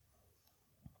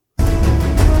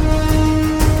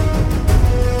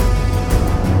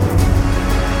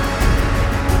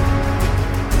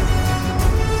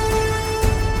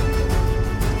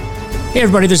Hey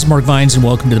everybody, this is Mark Vines and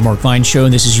welcome to the Mark Vines Show,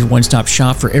 and this is your one-stop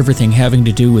shop for everything having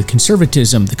to do with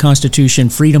conservatism, the Constitution,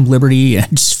 freedom, liberty, and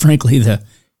just frankly the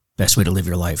best way to live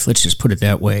your life. Let's just put it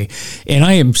that way. And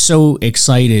I am so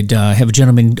excited to have a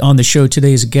gentleman on the show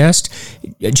today as a guest,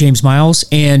 James Myles.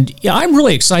 And yeah, I'm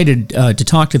really excited to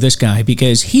talk to this guy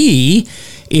because he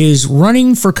is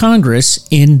running for Congress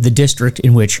in the district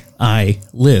in which I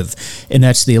live. And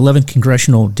that's the 11th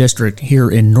Congressional District here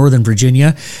in Northern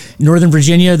Virginia. Northern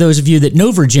Virginia, those of you that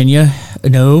know Virginia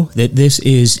know that this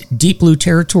is deep blue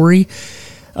territory.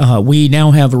 We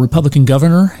now have a Republican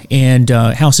governor and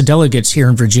House of Delegates here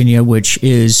in Virginia, which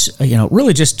is,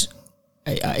 really just,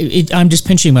 I'm just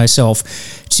pinching myself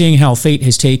seeing how fate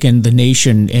has taken the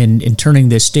nation and turning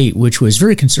this state, which was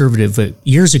very conservative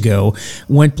years ago,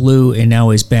 went blue and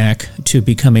now is back to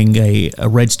becoming a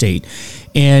red state.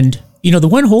 And, the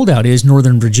one holdout is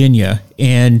Northern Virginia.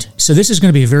 And so this is going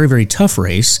to be a very, very tough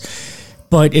race,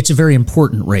 but it's a very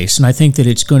important race. And I think that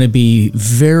it's going to be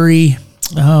very...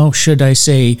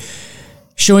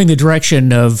 showing the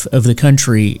direction of the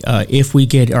country if we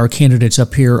get our candidates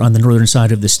up here on the northern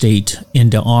side of the state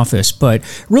into office. But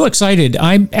real excited.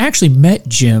 I actually met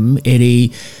Jim at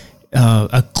a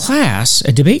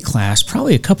debate class,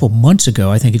 probably a couple months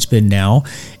ago, I think it's been now,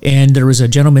 and there was a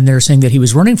gentleman there saying that he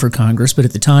was running for Congress, but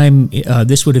at the time,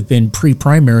 this would have been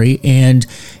pre-primary, and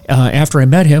after I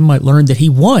met him, I learned that he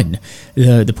won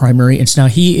the primary, and so now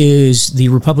he is the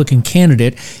Republican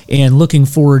candidate, and looking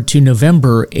forward to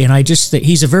November, and I just think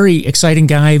he's a very exciting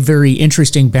guy, very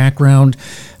interesting background,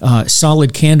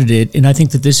 solid candidate, and I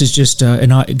think that this is just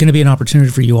going to be an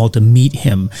opportunity for you all to meet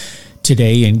him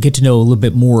today and get to know a little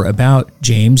bit more about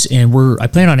James. And I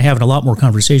plan on having a lot more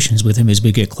conversations with him as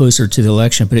we get closer to the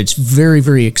election, but it's very,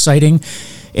 very exciting.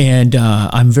 And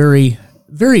I'm very,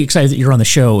 very excited that you're on the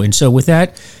show. And so with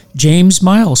that, James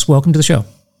Myles, welcome to the show.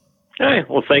 Hi.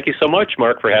 Well, thank you so much,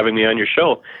 Mark, for having me on your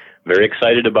show. Very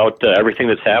excited about everything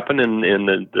that's happened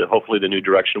and hopefully the new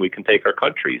direction we can take our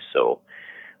country. So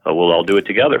we'll all do it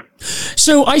together.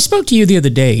 So I spoke to you the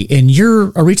other day, and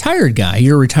you're a retired guy.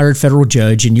 You're a retired federal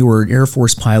judge, and you were an Air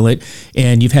Force pilot,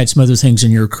 and you've had some other things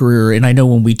in your career. And I know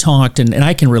when we talked, and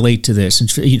I can relate to this. And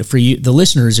for you, the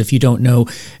listeners, if you don't know,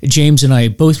 James and I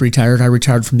both retired. I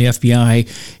retired from the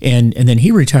FBI, and then he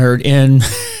retired. And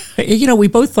we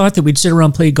both thought that we'd sit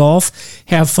around, play golf,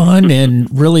 have fun, and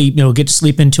really, get to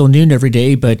sleep until noon every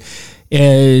day. But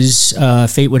as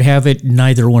fate would have it,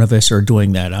 neither one of us are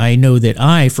doing that. I know that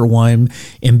I, for one,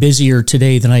 am busier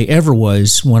today than I ever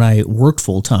was when I worked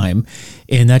full time,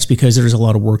 and that's because there's a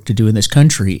lot of work to do in this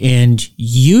country. And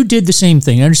you did the same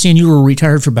thing. I understand you were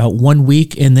retired for about 1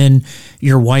 week, and then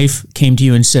your wife came to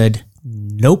you and said,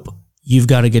 "Nope, you've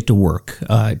got to get to work."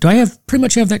 Do I pretty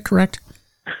much have that correct?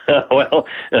 Well,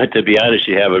 to be honest,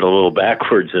 you have it a little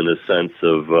backwards in the sense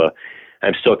of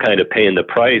I'm still kind of paying the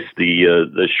price.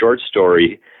 The short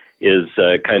story is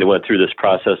kind of went through this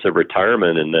process of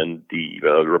retirement, and then the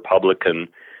Republican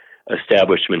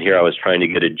establishment here, I was trying to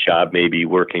get a job, maybe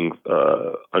working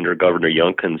under Governor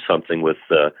Youngkin, something with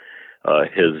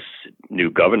his new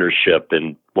governorship,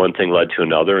 and one thing led to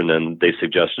another, and then they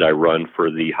suggested I run for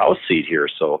the House seat here.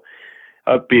 So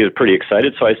I'd be pretty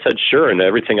excited. So I said, sure. And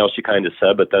everything else you kind of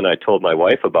said, but then I told my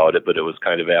wife about it, but it was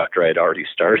kind of after I'd already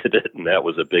started it. And that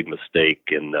was a big mistake.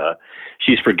 And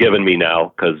she's forgiven me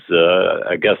now because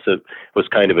I guess it was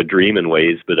kind of a dream in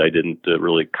ways, but I didn't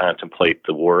really contemplate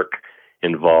the work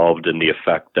involved and the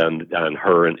effect on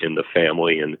her and in the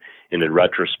family. And in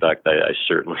retrospect, I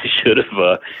certainly should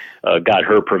have got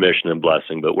her permission and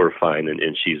blessing, but we're fine.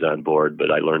 And she's on board, but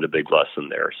I learned a big lesson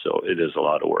there. So it is a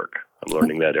lot of work. I'm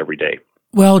learning that every day.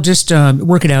 Well, just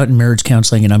work it out in marriage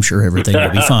counseling, and I'm sure everything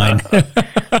will be fine.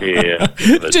 Yeah.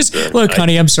 Look,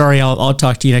 honey, I'm sorry. I'll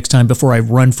talk to you next time before I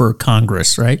run for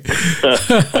Congress, right?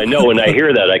 I know. When I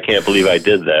hear that, I can't believe I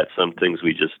did that. Some things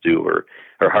we just do are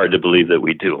hard to believe that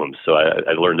we do them. So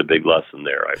I learned a big lesson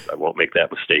there. I won't make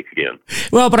that mistake again.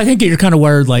 Well, but I think you're kind of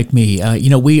wired like me.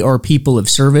 We are people of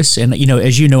service. And,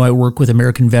 as you know, I work with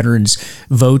American Veterans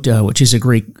Vote, which is a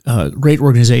great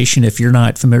organization. If you're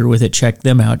not familiar with it, check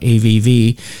them out,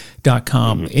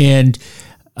 avv.com. Mm-hmm. And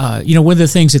one of the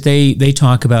things that they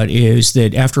talk about is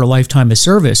that after a lifetime of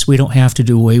service, we don't have to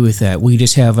do away with that. We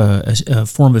just have a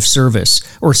form of service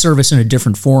or service in a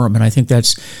different form. And I think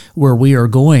that's where we are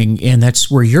going. And that's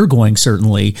where you're going,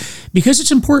 certainly, because it's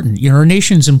important. Our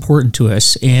nation's important to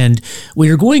us. And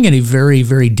we are going in a very,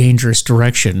 very dangerous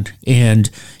direction. And,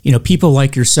 people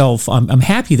like yourself, I'm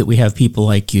happy that we have people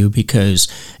like you because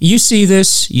you see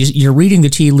this, you're reading the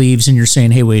tea leaves and you're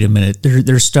saying, hey, wait a minute,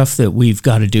 there's stuff that we've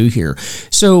got to do here.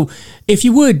 So if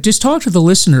you would, just talk to the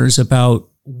listeners about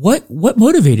what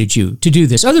motivated you to do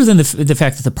this, other than the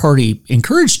fact that the party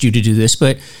encouraged you to do this?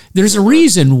 But there's a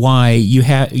reason why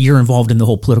you're involved in the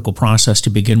whole political process to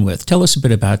begin with. Tell us a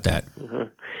bit about that. Mm-hmm.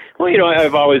 Well,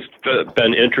 I've always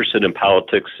been interested in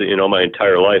politics. My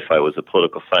entire life. I was a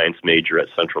political science major at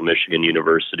Central Michigan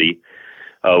University.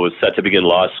 I was set to begin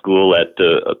law school at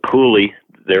Cooley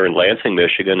there in Lansing,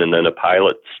 Michigan, and then a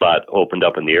pilot slot opened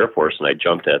up in the Air Force, and I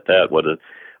jumped at that. What a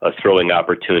thrilling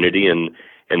opportunity! And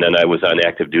then I was on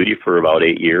active duty for about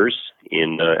 8 years,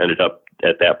 and ended up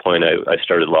at that point. I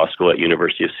started law school at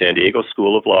University of San Diego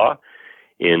School of Law,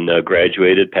 and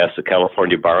graduated, passed the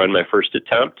California bar on my first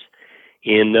attempt,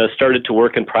 and started to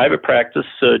work in private practice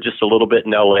just a little bit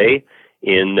in L.A.,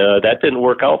 and that didn't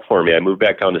work out for me. I moved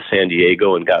back down to San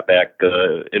Diego and got back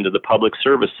into the public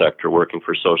service sector, working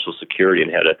for Social Security,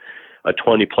 and had a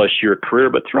 20-plus year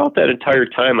career. But throughout that entire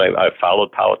time, I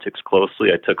followed politics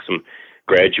closely. I took some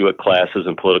graduate classes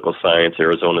in political science,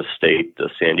 Arizona State,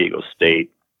 San Diego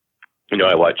State.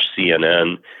 I watched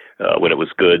CNN when it was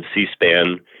good,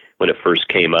 C-SPAN when it first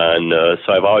came on.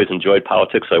 So I've always enjoyed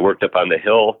politics. I worked up on the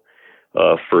Hill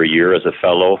for a year as a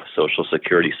fellow. Social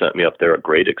Security sent me up there, a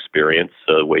great experience,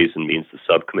 Ways and Means, the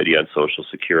subcommittee on Social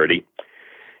Security.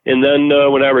 And then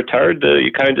when I retired,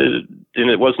 and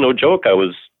it was no joke, I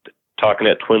was talking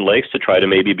at Twin Lakes to try to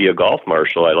maybe be a golf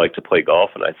marshal. I like to play golf,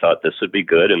 and I thought this would be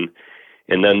good.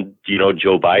 And then,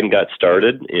 Joe Biden got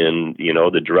started in,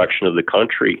 the direction of the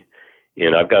country.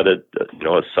 And I've got a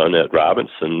son at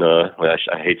Robinson.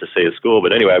 I hate to say a school,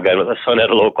 but anyway, I've got a son at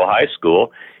a local high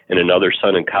school and another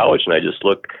son in college. And I just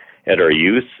look at our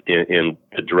youth in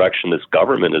the direction this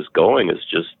government is going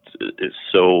is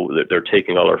so that they're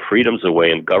taking all our freedoms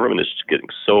away, and government is getting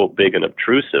so big and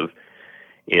obtrusive.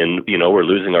 And, we're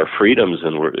losing our freedoms,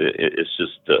 and it's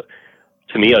just,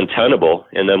 to me, untenable.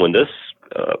 And then when this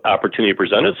opportunity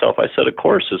presented itself, I said, of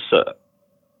course, this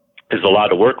is a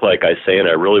lot of work, like I say, and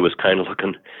I really was kind of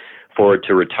looking forward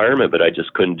to retirement, but I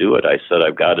just couldn't do it. I said,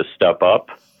 I've got to step up.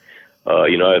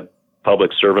 I'm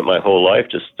public servant my whole life,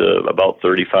 just about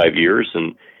 35 years,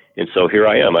 and so here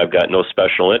I am. I've got no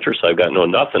special interests. I've got no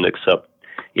nothing except,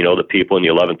 the people in the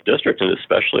 11th District, and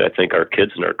especially I think our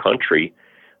kids in our country.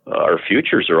 Our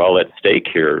futures are all at stake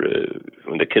here.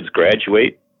 When the kids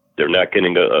graduate, they're not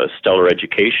getting a stellar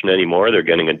education anymore. They're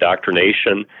getting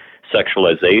indoctrination,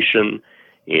 sexualization,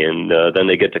 and then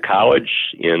they get to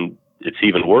college, and it's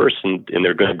even worse, and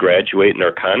they're going to graduate, and our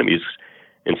economy's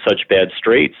in such bad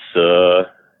straits,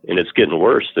 and it's getting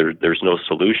worse. There's no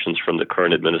solutions from the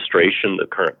current administration, the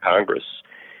current Congress,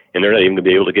 and they're not even going to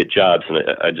be able to get jobs, and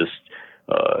I just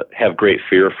have great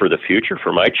fear for the future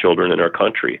for my children and our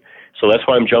country. So that's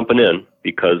why I'm jumping in,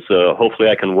 because hopefully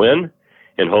I can win,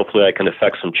 and hopefully I can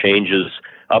affect some changes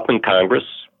up in Congress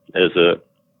as a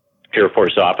Air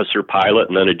Force officer, pilot,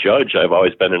 and then a judge. I've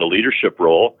always been in a leadership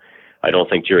role. I don't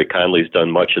think Jerry Conley's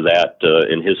done much of that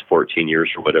in his 14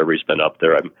 years or whatever he's been up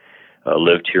there. I've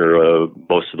lived here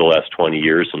most of the last 20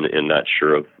 years and not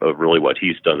sure of really what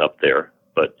he's done up there.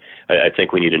 But I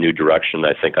think we need a new direction.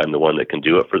 I think I'm the one that can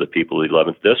do it for the people of the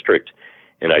 11th District.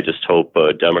 And I just hope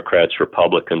Democrats,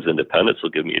 Republicans, Independents will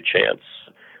give me a chance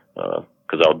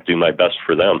because I'll do my best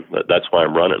for them. That's why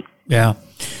I'm running. Yeah.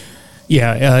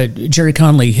 Yeah, Jerry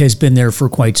Conley has been there for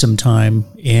quite some time,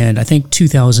 and I think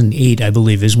 2008, I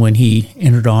believe, is when he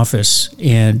entered office,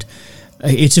 and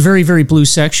it's a very, very blue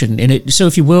section. And so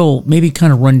if you will, maybe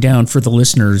kind of run down for the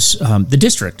listeners the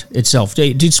district itself.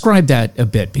 Describe that a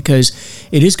bit, because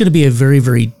it is going to be a very,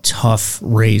 very tough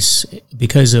race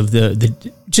because of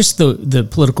the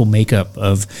political makeup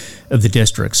of the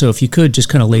district. So if you could just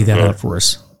kind of lay that out for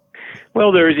us.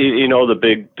 Well, there's,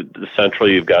 the central,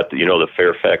 you've got, the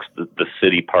Fairfax, the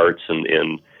city parts,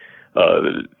 and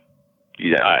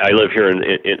I live here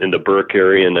in the Burke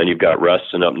area, and then you've got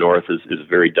Reston up north is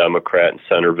very Democrat, and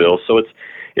Centerville. So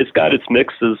it's got its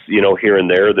mixes, here and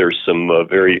there. There's some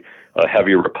very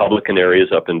heavy Republican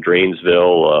areas up in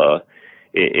Drainesville,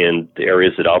 in the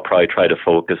areas that I'll probably try to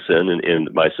focus in,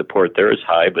 and my support there is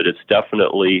high, but it's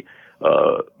definitely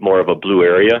more of a blue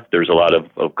area. There's a lot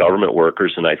of government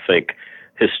workers, and I think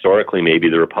historically maybe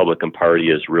the Republican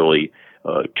Party has really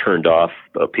turned off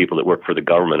people that work for the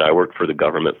government. I worked for the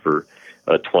government for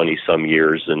 20-some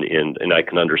years, and I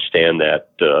can understand that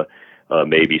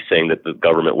maybe saying that the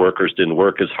government workers didn't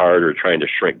work as hard or trying to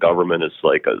shrink government is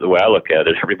like the way I look at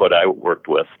it. Everybody I worked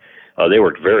with, they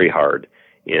worked very hard,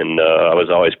 and I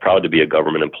was always proud to be a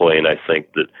government employee, and I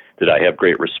think that I have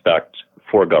great respect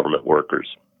for government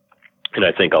workers. And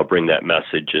I think I'll bring that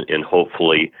message, and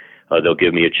hopefully they'll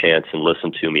give me a chance and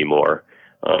listen to me more.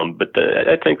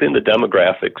 I think in the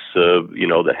demographics,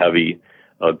 the heavy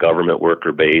government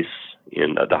worker base,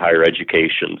 in the higher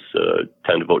educations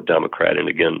tend to vote Democrat. And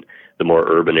again, the more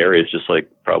urban areas, just like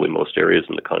probably most areas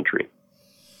in the country.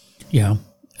 Yeah.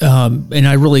 And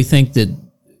I really think that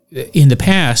in the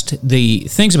past, the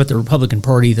things about the Republican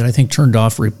Party that I think turned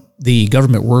off the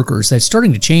government workers, that's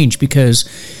starting to change, because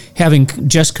having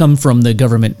just come from the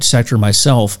government sector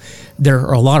myself, there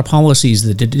are a lot of policies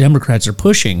that the Democrats are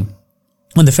pushing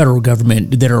on the federal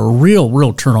government that are a real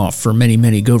turnoff for many,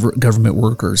 many government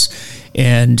workers.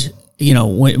 And,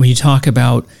 when you talk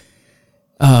about,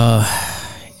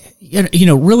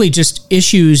 really just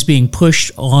issues being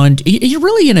pushed on, you're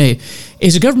really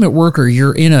as a government worker,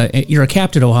 you're a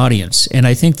captive audience. And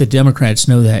I think the Democrats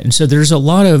know that. And so there's a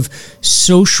lot of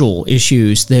social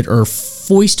issues that are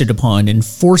foisted upon and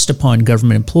forced upon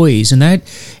government employees. And that,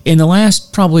 in the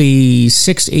last probably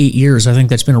 6 to 8 years, I think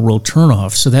that's been a real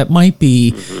turnoff. So that might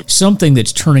be something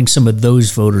that's turning some of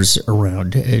those voters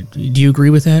around. Do you agree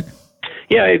with that?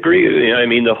 Yeah, I agree. I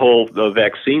mean, the whole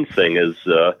vaccine thing is,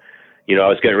 I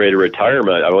was getting ready to retire.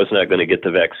 I was not going to get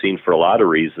the vaccine for a lot of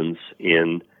reasons.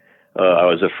 And I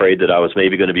was afraid that I was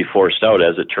maybe going to be forced out.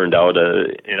 As it turned out,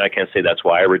 and I can't say that's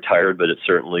why I retired, but it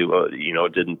certainly,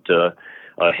 didn't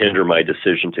hinder my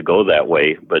decision to go that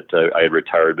way. But I had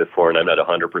retired before, and I'm not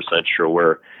 100% sure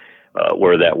where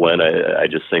that went. I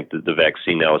just think that the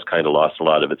vaccine now has kind of lost a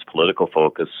lot of its political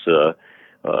focus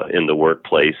in the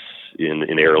workplace,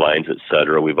 in airlines, et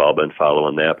cetera. We've all been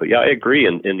following that. But yeah, I agree.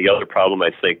 And the other problem,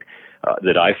 I think,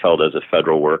 that I felt as a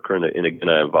federal worker, and again,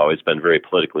 I've always been very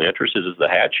politically interested, is the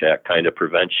Hatch Act kind of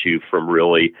prevents you from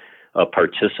really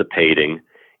participating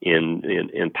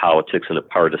in politics in a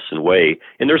partisan way.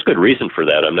 And there's good reason for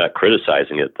that. I'm not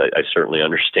criticizing it. I certainly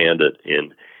understand it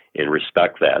and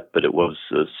respect that, but it was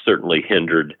certainly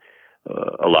hindered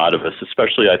a lot of us,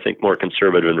 especially I think more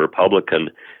conservative and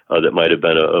Republican that might have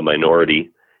been a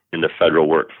minority in the federal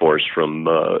workforce from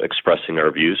expressing our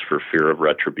views for fear of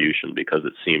retribution, because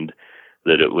it seemed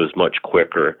that it was much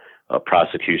quicker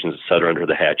prosecutions, et cetera, under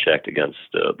the Hatch Act against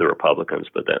the Republicans.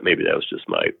 But that was just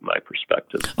my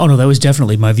perspective. Oh, no, that was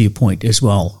definitely my viewpoint as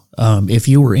well. If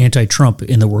you were anti-Trump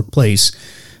in the workplace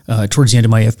towards the end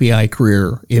of my FBI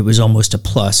career, it was almost a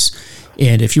plus.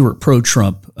 And if you were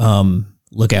pro-Trump,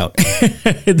 look out.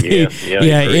 That's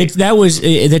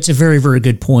a very, very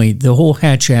good point. The whole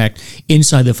Hatch Act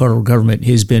inside the federal government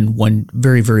has been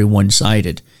very, very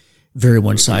one-sided. Very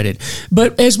one-sided.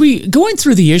 But as we going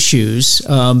through the issues,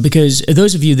 because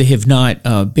those of you that have not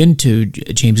been to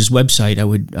James's website, I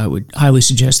would highly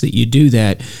suggest that you do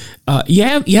that. You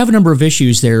have a number of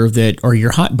issues there that are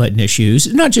your hot button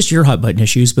issues, not just your hot button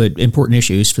issues, but important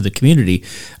issues for the community.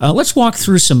 Let's walk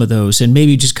through some of those and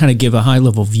maybe just kind of give a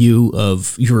high-level view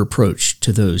of your approach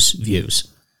to those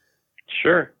views.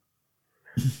 Sure.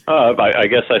 I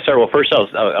guess I start. Well, first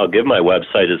I'll give my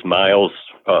website is Myles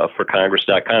for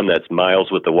Congress.com. That's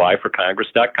Myles with the Y for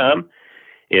Congress.com.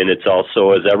 And it's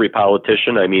also, as every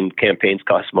politician, I mean, campaigns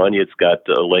cost money. It's got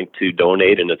a link to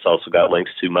donate, and it's also got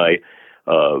links to my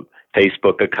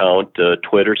Facebook account,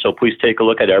 Twitter. So please take a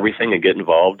look at everything and get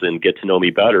involved and get to know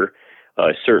me better.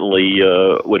 I certainly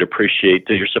would appreciate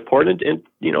your support, and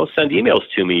send emails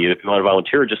to me if you want to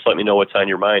volunteer. Just let me know what's on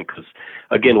your mind, because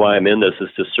again, why I'm in this is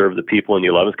to serve the people in the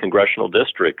 11th Congressional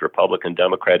District, Republican,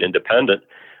 Democrat, Independent.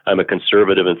 I'm a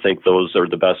conservative and think those are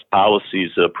the best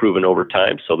policies proven over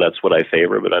time, so that's what I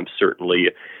favor. But I'm certainly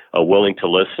willing to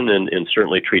listen and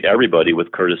certainly treat everybody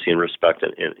with courtesy and respect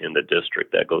in the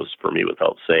district. That goes for me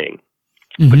without saying.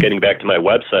 Mm-hmm. But getting back to my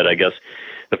website, I guess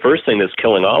the first thing that's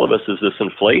killing all of us is this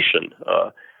inflation.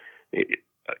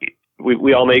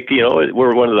 We all make,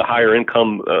 we're one of the higher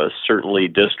income, certainly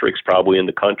districts probably in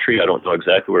the country. I don't know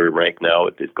exactly where we rank now.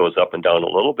 It goes up and down a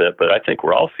little bit, but I think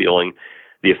we're all feeling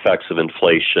the effects of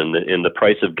inflation. And the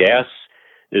price of gas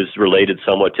is related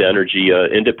somewhat to energy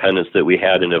independence that we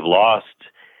had and have lost.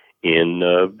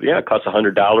 It costs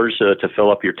 $100 to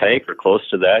fill up your tank or close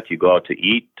to that. You go out to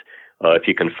eat. If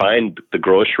you can find the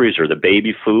groceries or the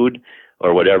baby food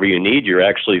or whatever you need, you're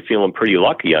actually feeling pretty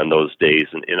lucky on those days.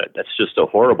 And that's just a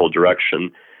horrible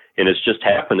direction. And it's just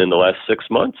happened in the last 6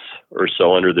 months or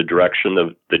so under the direction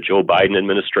of the Joe Biden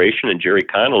administration and Jerry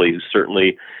Connolly, who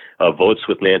certainly votes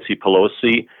with Nancy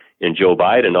Pelosi and Joe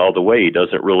Biden all the way. He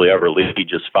doesn't really ever lead, he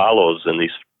just follows, and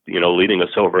he's leading us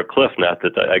over a cliff. Not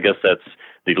that I guess that's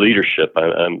the leadership.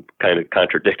 I'm kind of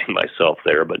contradicting myself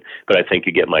there, but I think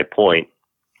you get my point.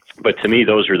 But to me,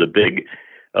 those are the big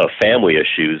family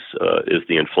issues, is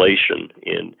the inflation.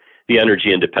 And the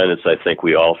energy independence, I think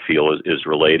we all feel is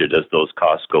related as those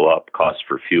costs go up. Costs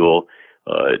for fuel,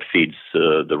 it feeds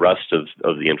the rest of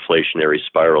the inflationary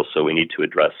spiral, so we need to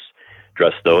address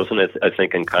those. And I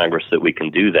think in Congress that we can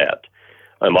do that.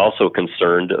 I'm also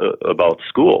concerned about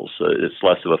schools. It's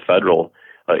less of a federal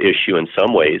issue in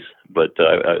some ways, but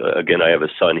again, I have a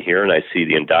son here, and I see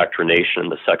the indoctrination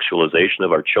and the sexualization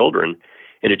of our children,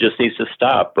 and it just needs to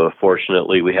stop.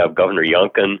 Fortunately, we have Governor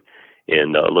Youngkin,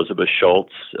 and Elizabeth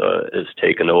Schultz has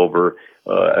taken over.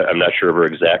 I'm not sure of her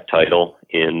exact title,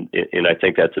 and I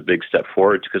think that's a big step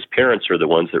forward because parents are the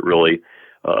ones that really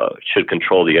should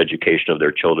control the education of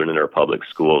their children in our public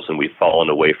schools, and we've fallen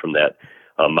away from that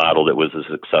model that was a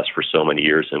success for so many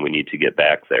years, and we need to get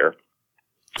back there.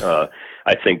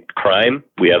 I think crime,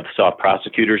 we have soft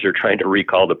prosecutors are trying to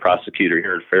recall the prosecutor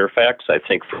here in Fairfax, I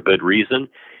think for good reason,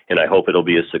 and I hope it'll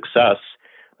be a success.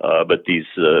 But these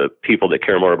people that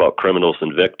care more about criminals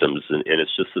than victims, and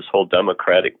it's just this whole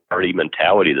Democratic Party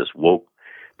mentality, this woke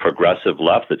progressive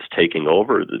left that's taking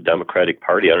over the Democratic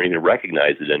Party. I don't even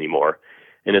recognize it anymore.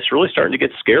 And it's really starting to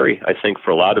get scary, I think,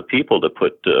 for a lot of people to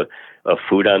put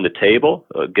food on the table,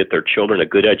 get their children a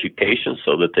good education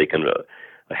so that they can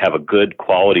have a good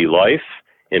quality life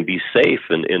and be safe.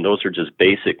 And those are just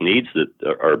basic needs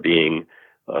that are being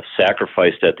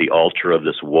sacrificed at the altar of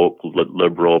this woke,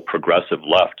 liberal, progressive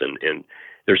left. And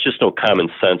there's just no common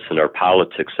sense in our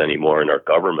politics anymore, in our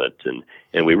government.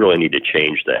 And we really need to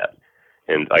change that.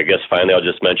 And I guess finally I'll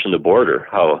just mention the border,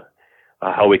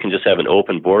 how we can just have an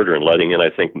open border and letting in, I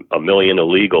think, 1 million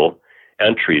illegal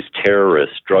entries,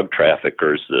 terrorists, drug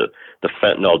traffickers, the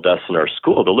fentanyl deaths in our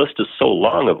school. The list is so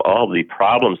long of all the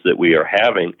problems that we are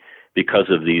having because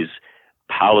of these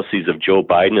policies of Joe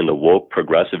Biden and the woke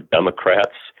progressive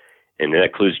Democrats, and that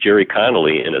includes Jerry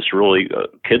Connolly. And it's really,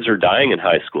 kids are dying in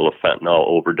high school of fentanyl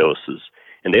overdoses,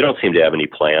 and they don't seem to have any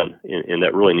plan, and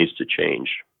that really needs to change.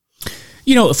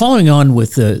 You know, following on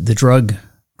with the drug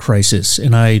crisis,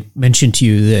 and I mentioned to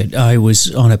you that I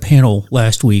was on a panel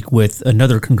last week with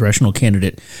another congressional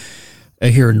candidate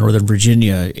here in Northern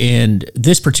Virginia, and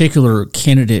this particular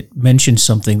candidate mentioned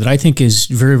something that I think is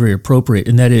very, very appropriate,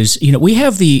 and that is, you know, we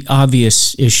have the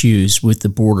obvious issues with the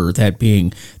border, that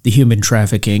being the human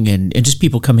trafficking and just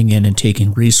people coming in and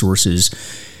taking resources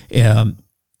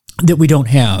that we don't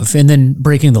have, and then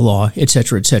breaking the law, et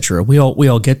cetera, et cetera. We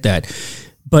all get that.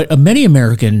 But many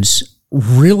Americans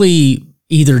really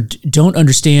either don't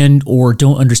understand or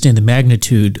don't understand the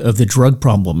magnitude of the drug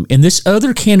problem. And this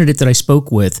other candidate that I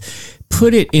spoke with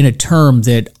put it in a term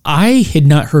that I had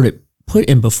not heard it put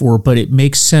in before, but it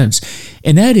makes sense.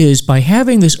 And that is, by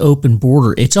having this open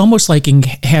border, it's almost like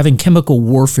having chemical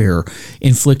warfare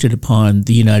inflicted upon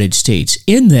the United States,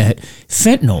 in that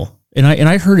fentanyl, and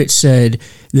I heard it said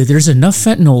that there's enough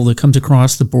fentanyl that comes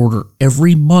across the border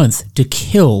every month to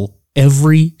kill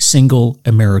every single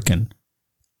American.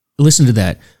 Listen to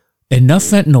that. Enough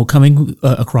fentanyl coming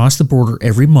across the border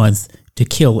every month to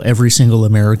kill every single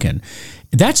American.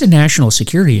 That's a national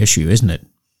security issue, isn't it?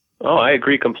 Oh, I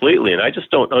agree completely. And I just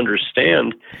don't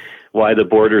understand why the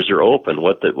borders are open,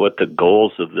 what the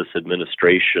goals of this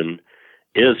administration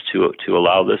is to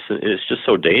allow this. And it's just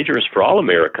so dangerous for all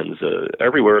Americans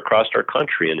everywhere across our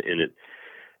country. And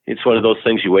it's one of those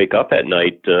things you wake up at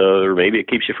night, or maybe it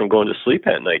keeps you from going to sleep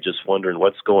at night, just wondering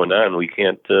what's going on. We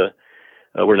can't...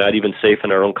 we're not even safe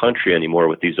in our own country anymore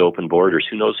with these open borders.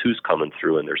 Who knows who's coming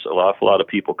through? And there's an awful lot of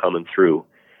people coming through.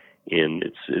 And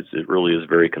it really is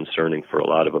very concerning for a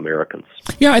lot of Americans.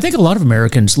 Yeah, I think a lot of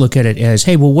Americans look at it as,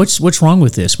 hey, well, what's wrong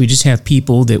with this? We just have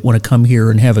people that want to come here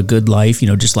and have a good life, you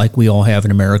know, just like we all have in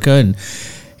America.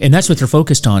 And that's what they're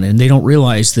focused on. And they don't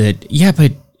realize that, yeah,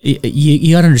 but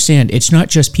you got to understand, it's not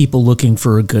just people looking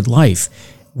for a good life.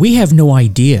 We have no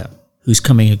idea who's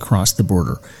coming across the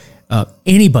border.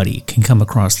 Anybody can come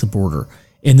across the border.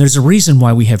 And there's a reason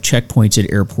why we have checkpoints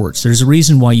at airports. There's a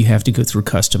reason why you have to go through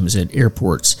customs at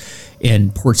airports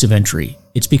and ports of entry.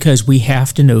 It's because we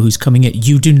have to know who's coming in.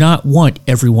 You do not want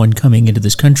everyone coming into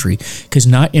this country, because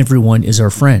not everyone is our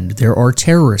friend. There are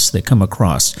terrorists that come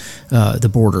across the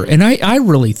border. And I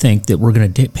really think that we're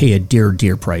going to pay a dear,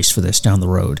 dear price for this down the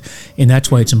road. And that's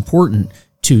why it's important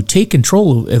to take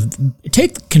control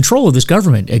of this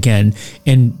government again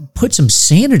and put some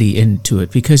sanity into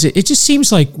it, because it just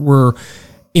seems like we're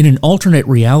in an alternate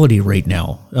reality right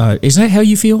now. Isn't that how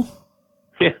you feel?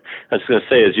 Yeah, I was going to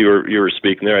say, as you were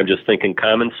speaking there, I'm just thinking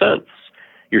common sense.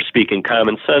 You're speaking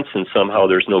common sense, and somehow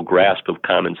there's no grasp of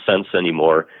common sense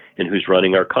anymore in who's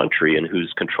running our country and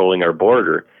who's controlling our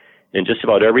border, and just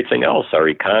about everything else, our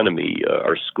economy,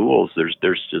 our schools. There's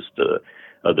just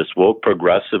this woke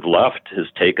progressive left has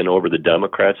taken over the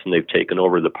Democrats, and they've taken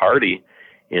over the party,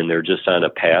 and they're just on a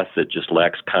path that just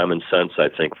lacks common sense, I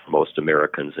think, for most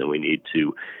Americans. And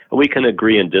we can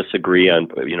agree and disagree on,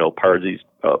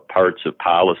 parts of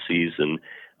policies,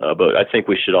 but I think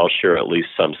we should all share at least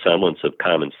some semblance of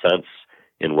common sense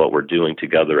in what we're doing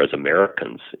together as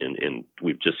Americans. And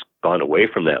we've just gone away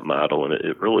from that model, and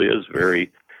it really is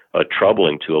very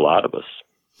troubling to a lot of us.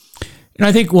 And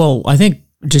I think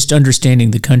just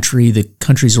understanding the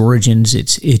country's origins,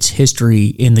 its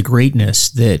history, and the greatness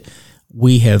that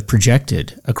we have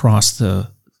projected across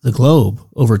the globe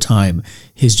over time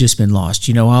has just been lost.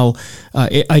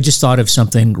 I just thought of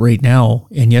something right now,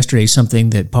 and yesterday,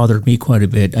 something that bothered me quite a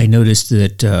bit. I noticed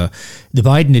that the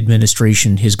Biden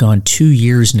administration has gone 2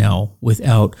 years now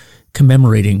without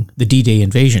commemorating the D-Day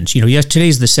invasions.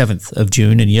 Today's the 7th of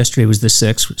June, and yesterday was the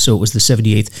 6th, so it was the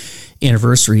 78th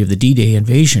anniversary of the D-Day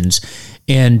invasions.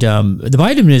 And the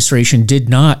Biden administration did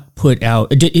not put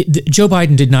out, Joe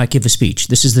Biden did not give a speech.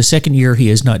 This is the second year he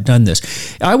has not done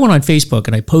this. I went on Facebook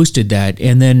and I posted that,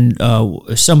 and then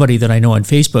somebody that I know on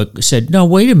Facebook said, no,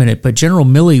 wait a minute, but General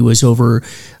Milley was over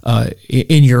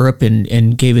in Europe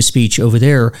and gave a speech over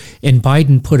there, and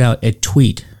Biden put out a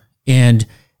tweet. And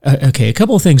okay, a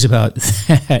couple of things about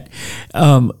that.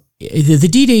 The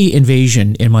D-Day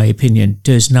invasion, in my opinion,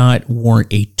 does not warrant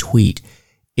a tweet.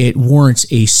 It warrants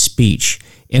a speech.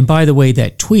 And by the way,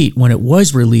 that tweet, when it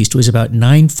was released, was about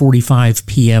 9:45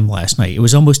 p.m. last night. It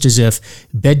was almost as if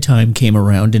bedtime came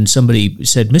around and somebody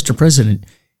said, Mr. President,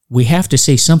 we have to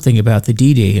say something about the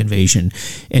D-Day invasion.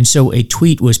 And so a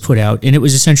tweet was put out, and it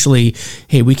was essentially,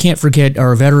 hey, we can't forget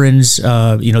our veterans.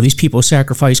 These people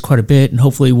sacrificed quite a bit, and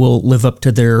hopefully we'll live up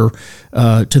to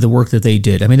to the work that they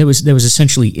did. I mean, that was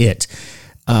essentially it.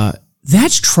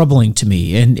 That's troubling to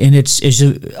me. And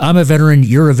I'm a veteran,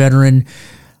 you're a veteran.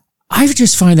 I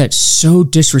just find that so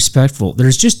disrespectful.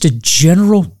 There's just a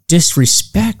general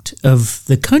disrespect of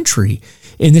the country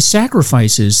and the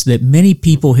sacrifices that many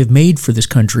people have made for this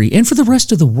country and for the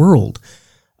rest of the world.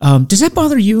 Does that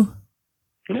bother you?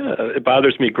 Yeah, it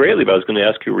bothers me greatly, but I was going to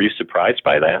ask you, were you surprised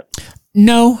by that?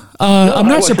 No, I'm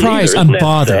not surprised. I'm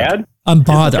bothered. Sad? I'm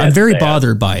bothered. I'm very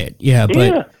bothered by it. Yeah, but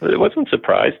I wasn't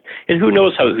surprised. And who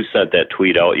knows who sent that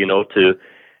tweet out,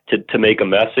 to make a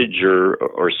message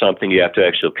or something, you have to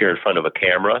actually appear in front of a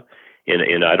camera.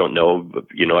 And I don't know,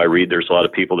 I read there's a lot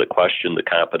of people that question the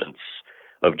competence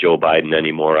of Joe Biden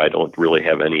anymore. I don't really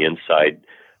have any inside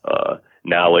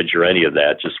knowledge or any of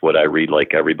that, just what I read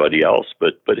like everybody else.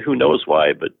 But who knows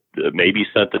why? But maybe he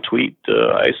sent the tweet.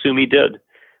 I assume he did.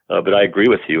 But I agree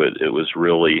with you. It was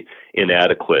really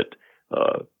inadequate,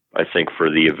 I think, for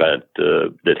the event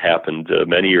that happened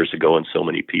many years ago and so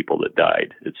many people that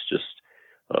died. It's just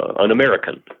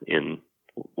un-American.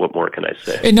 What more can I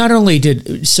say? And not only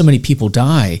did so many people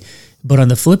die, but on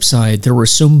the flip side, there were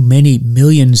so many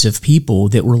millions of people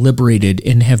that were liberated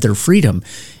and have their freedom.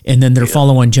 And then their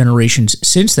follow-on generations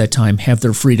since that time have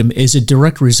their freedom as a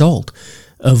direct result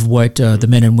of what the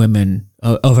men and women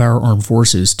of our armed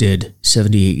forces did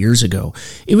 78 years ago.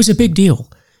 It was a big deal.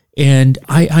 And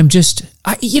I just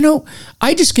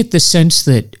get the sense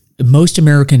that most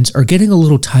Americans are getting a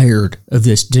little tired of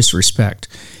this disrespect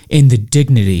and the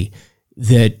dignity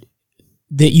that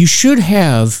you should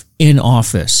have in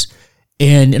office.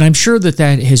 And I'm sure that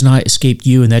has not escaped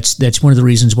you, and that's one of the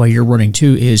reasons why you're running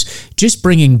too, is just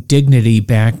bringing dignity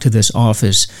back to this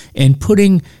office and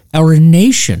putting our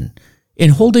nation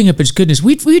and holding up its goodness.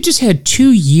 We just had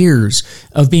 2 years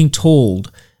of being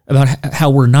told about how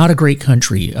we're not a great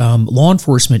country. Law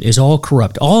enforcement is all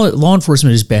corrupt. All law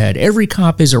enforcement is bad. Every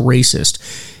cop is a racist.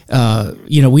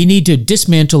 We need to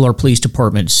dismantle our police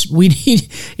departments. We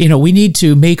need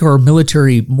to make our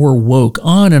military more woke,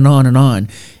 on and on and on.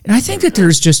 And I think that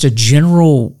there's just a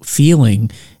general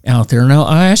feeling out there. Now,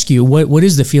 I ask you, what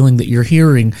is the feeling that you're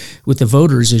hearing with the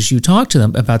voters as you talk to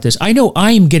them about this? I know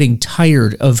I am getting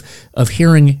tired of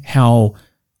hearing how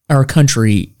our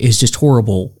country is just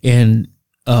horrible, and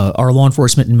our law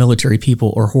enforcement and military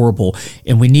people are horrible,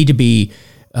 and we need to be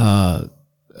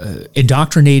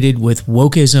indoctrinated with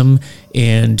wokeism,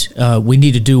 and we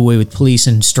need to do away with police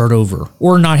and start over,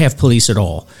 or not have police at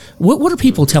all. What are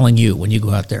people telling you when you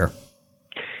go out there?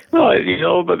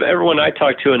 Well, but everyone I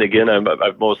talk to, and again, I'm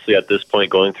mostly at this point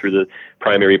going through the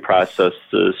primary process,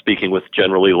 speaking with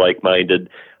generally like-minded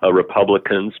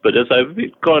Republicans. But as I've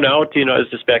gone out, I was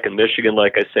just back in Michigan,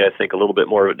 like I say, I think a little bit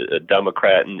more of a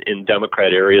Democrat, and in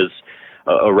Democrat areas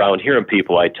around here and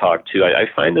people I talk to, I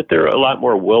find that they're a lot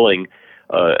more willing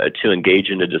to engage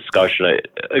in a discussion.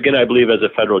 I believe as a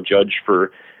federal judge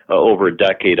for over a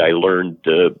decade, I learned,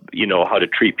 how to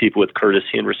treat people with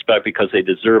courtesy and respect because they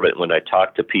deserve it. When I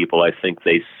talk to people, I think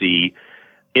they see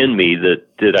in me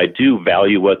that I do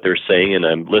value what they're saying, and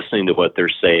I'm listening to what they're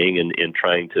saying and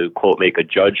trying to, quote, make a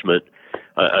judgment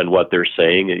on what they're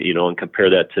saying, and compare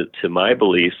that to my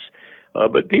beliefs.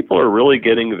 But people are really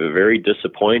getting very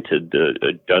disappointed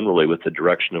generally with the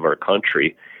direction of our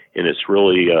country. and it's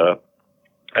really,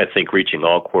 I think, reaching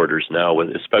all quarters now,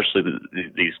 with especially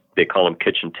these, they call them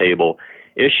kitchen table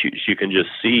issues. You can just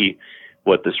see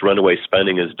what this runaway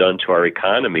spending has done to our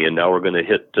economy, and now we're going to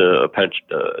hit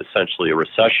essentially a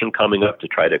recession coming up to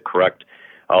try to correct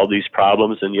all these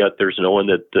problems, and yet there's no one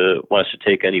that wants to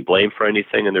take any blame for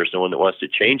anything, and there's no one that wants to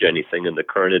change anything in the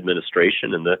current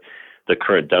administration and the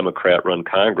current Democrat-run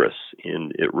Congress,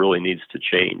 and it really needs to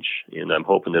change. And I'm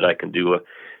hoping that I can do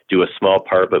a small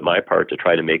part, but my part, to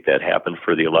try to make that happen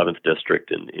for the 11th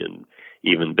District and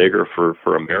even bigger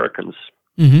for Americans.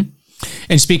 Mm-hmm.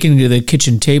 And speaking to the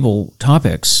kitchen table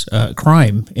topics,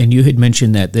 crime, and you had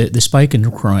mentioned that the spike in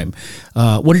crime.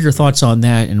 What are your thoughts on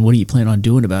that, and what do you plan on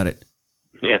doing about it?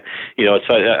 Yeah, it's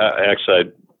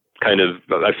actually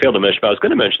I failed to mention, but I was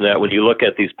going to mention that when you look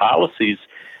at these policies,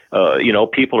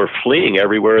 people are fleeing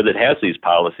everywhere that has these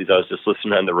policies. I was just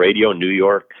listening on the radio, New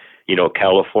York,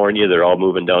 California, they're all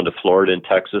moving down to Florida and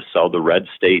Texas, all the red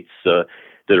states that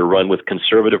are run with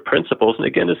conservative principles. And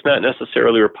again, it's not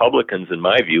necessarily Republicans in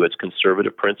my view. It's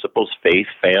conservative principles, faith,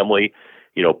 family,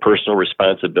 personal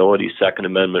responsibility, Second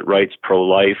Amendment rights,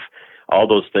 pro-life. All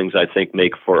those things, I think,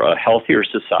 make for a healthier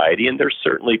society. And there's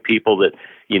certainly people that,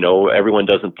 everyone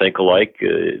doesn't think alike.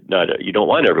 You don't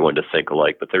want everyone to think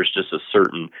alike, but there's just a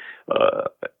certain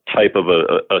type of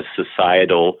a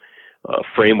societal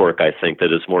framework, I think,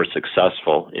 that is more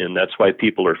successful. And that's why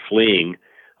people are fleeing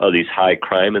these high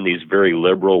crime and these very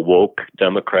liberal, woke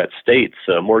Democrat states.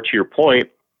 More to your point,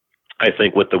 I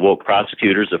think with the woke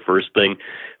prosecutors, the first thing,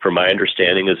 from my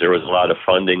understanding, is there was a lot of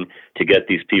funding to get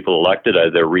these people elected.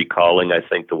 They're recalling, I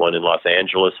think, the one in Los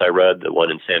Angeles I read, the one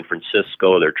in San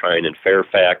Francisco, they're trying in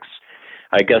Fairfax.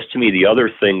 I guess to me, the other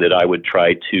thing that I would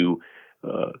try to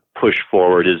push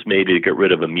forward is maybe to get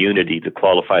rid of immunity, the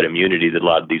qualified immunity that a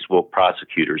lot of these woke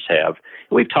prosecutors have.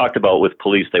 And we've talked about with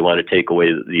police, they want to take away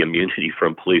the immunity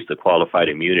from police, the qualified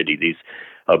immunity, these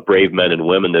brave men and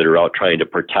women that are out trying to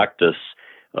protect us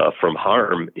from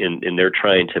harm, and they're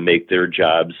trying to make their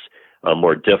jobs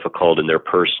more difficult and their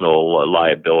personal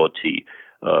liability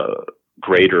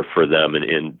greater for them,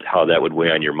 and how that would weigh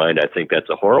on your mind. I think that's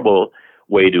a horrible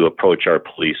way to approach our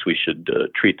police. We should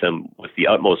treat them with the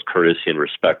utmost courtesy and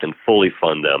respect, and fully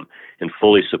fund them and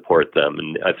fully support them.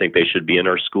 And I think they should be in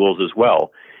our schools as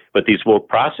well. But these woke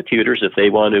prosecutors, if they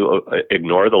want to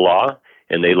ignore the law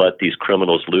and they let these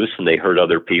criminals loose and they hurt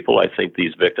other people, I think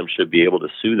these victims should be able to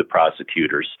sue the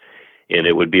prosecutors. And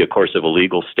it would be, of course, of a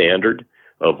legal standard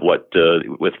of what,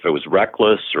 if it was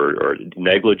reckless or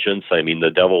negligence. I mean, the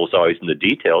devil is always in the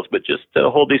details, but just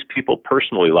hold these people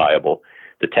personally liable.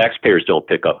 The taxpayers don't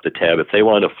pick up the tab. If they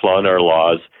want to flaunt our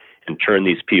laws and turn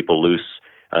these people loose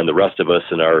on the rest of us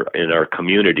in our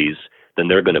communities, then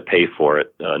they're going to pay for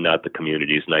it, not the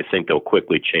communities. And I think they'll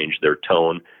quickly change their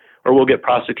tone, or we'll get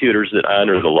prosecutors that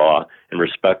honor the law and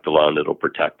respect the law and that'll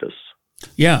protect us.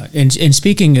 Yeah, and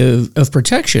speaking of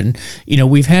protection,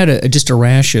 we've had just a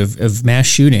rash of mass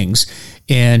shootings,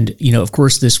 and of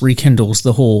course this rekindles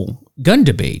the whole gun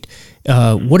debate.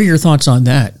 What are your thoughts on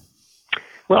that?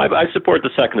 Well, I support the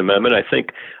Second Amendment. I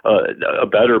think a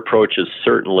better approach is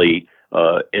certainly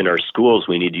in our schools.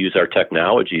 We need to use our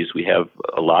technologies. We have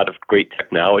a lot of great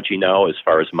technology now as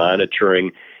far as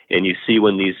monitoring, and you see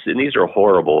when these are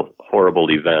horrible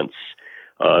events.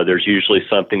 There's usually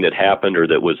something that happened or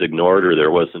that was ignored, or there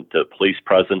wasn't a police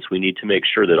presence. We need to make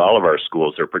sure that all of our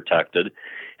schools are protected.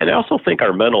 And I also think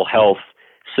our mental health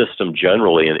system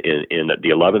generally in the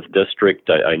 11th District,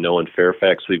 I know in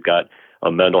Fairfax we've got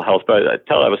a mental health. But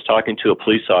I was talking to a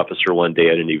police officer one day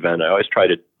at an event. I always try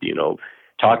to,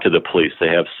 talk to the police.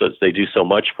 They do so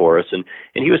much for us. And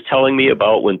he was telling me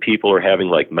about when people are having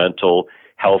like mental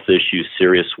health issues,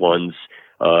 serious ones,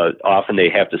 often they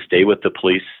have to stay with the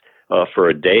police for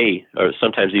a day or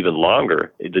sometimes even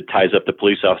longer. It ties up the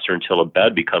police officer until a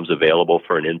bed becomes available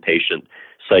for an inpatient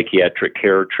psychiatric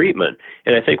care or treatment.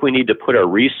 And I think we need to put our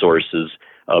resources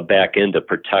back into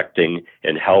protecting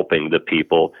and helping the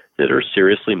people that are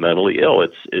seriously mentally ill.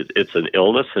 It's an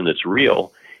illness and it's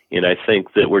real. And I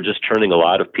think that we're just turning a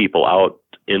lot of people out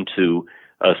into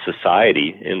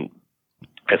society. And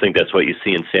I think that's what you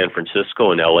see in San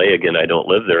Francisco and LA. Again, I don't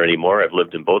live there anymore. I've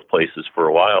lived in both places for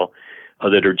a while,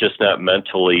 that are just not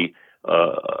mentally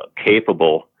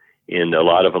capable. And a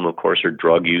lot of them, of course, are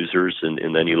drug users.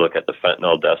 And then you look at the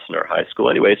fentanyl deaths in our high school.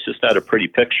 Anyway, it's just not a pretty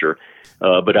picture.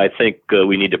 But I think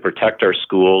we need to protect our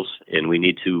schools, and we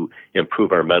need to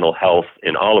improve our mental health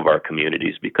in all of our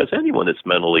communities, because anyone that's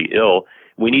mentally ill,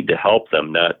 we need to help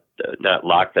them, not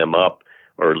lock them up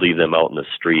or leave them out in the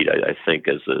street. I think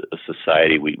as a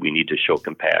society, we need to show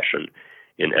compassion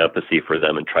and empathy for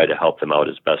them and try to help them out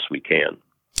as best we can.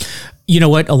 You know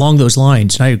what? Along those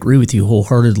lines, and I agree with you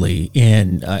wholeheartedly,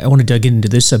 and I want to dig into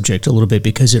this subject a little bit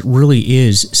because it really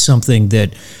is something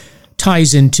that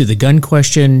ties into the gun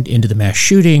question, into the mass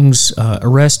shootings,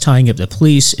 arrests, tying up the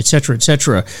police, et cetera, et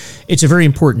cetera. It's a very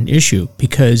important issue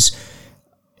because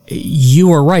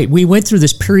you are right. We went through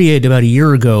this period about a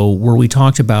year ago where we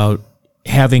talked about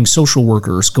having social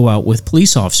workers go out with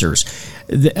police officers.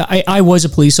 I was a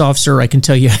police officer. I can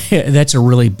tell you that's a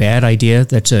really bad idea.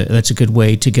 That's a good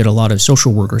way to get a lot of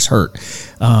social workers hurt.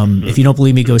 If you don't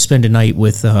believe me, go spend a night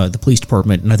with the police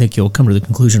department, and I think you'll come to the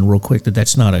conclusion real quick that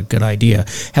that's not a good idea.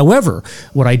 However,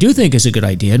 what I do think is a good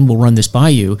idea, and we'll run this by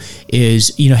you,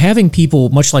 is having people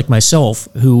much like myself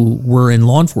who were in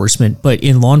law enforcement, but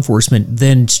in law enforcement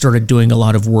then started doing a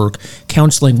lot of work,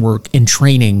 counseling work, and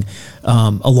training,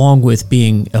 along with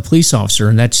being a police officer,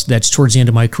 and that's towards the end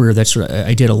of my career.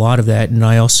 I did a lot of that, and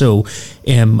I also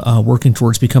am working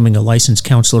towards becoming a licensed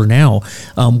counselor now.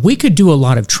 We could do a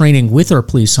lot of training with our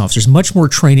police officers, much more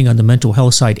training on the mental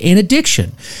health side and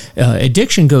addiction.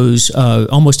 Addiction goes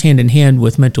almost hand in hand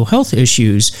with mental health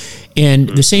issues, and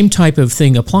the same type of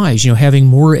thing applies. Having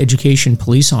more education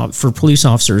for police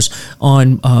officers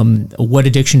on what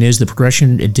addiction is, the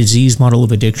progression, disease model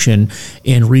of addiction,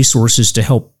 and resources to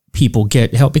help people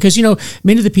get help, because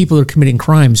many of the people that are committing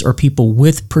crimes are people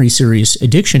with pretty serious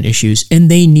addiction issues,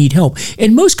 and they need help.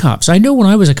 And most cops, I know when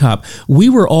I was a cop, we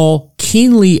were all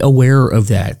keenly aware of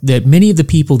that many of the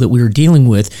people that we were dealing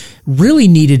with really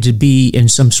needed to be in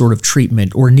some sort of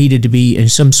treatment or needed to be in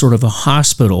some sort of a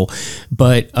hospital,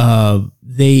 but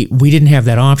we didn't have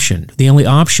that option. The only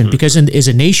option, because as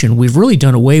a nation, we've really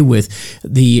done away with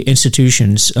the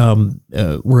institutions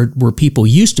where people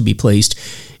used to be placed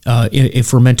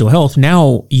for mental health.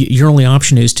 Now, your only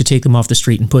option is to take them off the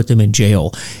street and put them in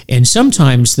jail. And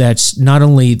sometimes that's not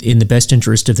only in the best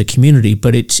interest of the community,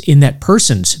 but it's in that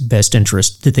person's best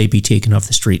interest that they be taken off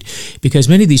the street. Because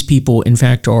many of these people, in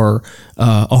fact, they're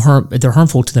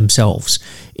harmful to themselves.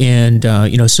 And,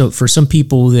 so for some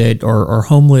people that are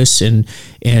homeless and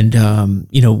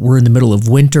we're in the middle of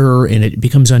winter and it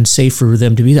becomes unsafe for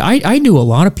them to be there. I knew a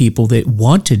lot of people that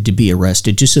wanted to be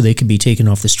arrested just so they could be taken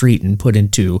off the street and put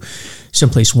into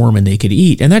someplace warm and they could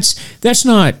eat. And that's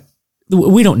not,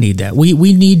 we don't need that.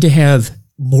 We need to have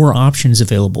more options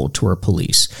available to our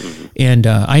police. And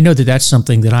I know that that's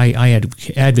something that I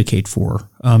advocate for.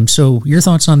 So your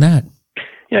thoughts on that?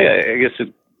 Yeah, I guess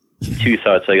two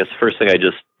thoughts. I guess the first thing, I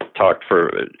just talked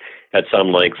at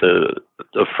some length,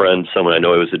 a friend, someone I know,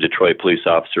 was a Detroit police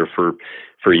officer for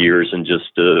years and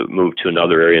just moved to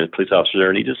another area, and the police officer there,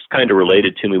 and he just kind of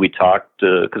related to me. We talked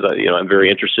because I'm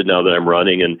very interested now that I'm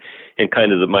running, and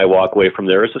kind of my walk away from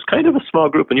there is this kind of a small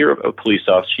group, and you're a police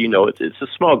officer, it's a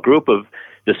small group of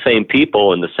the same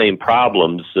people and the same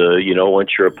problems.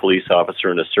 Once you're a police officer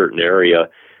in a certain area,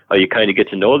 you kind of get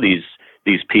to know these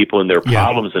people and their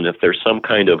problems, and if there's some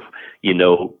kind of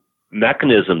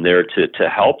mechanism there to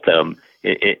help them.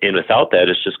 And without that,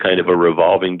 it's just kind of a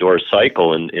revolving door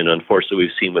cycle. And unfortunately,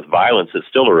 we've seen with violence, it's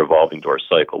still a revolving door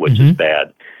cycle, which is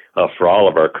bad for all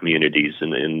of our communities.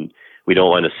 And we don't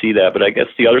want to see that. But I guess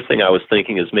the other thing I was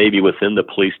thinking is maybe within the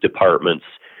police departments,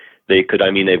 they've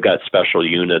got special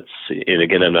units. And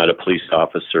again, I'm not a police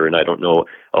officer and I don't know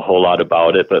a whole lot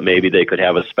about it, but maybe they could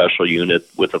have a special unit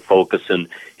with a focus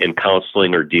in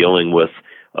counseling or dealing with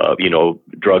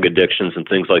drug addictions and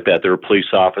things like that. There are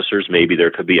police officers. Maybe there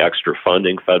could be extra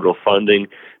funding, federal funding.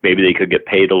 Maybe they could get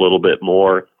paid a little bit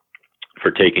more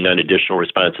for taking on additional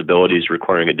responsibilities,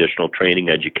 requiring additional training,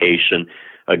 education.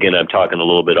 Again, I'm talking a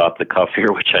little bit off the cuff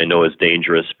here, which I know is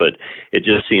dangerous, but it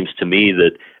just seems to me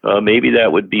that maybe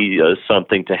that would be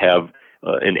something to have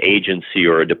an agency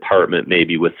or a department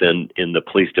maybe in the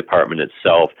police department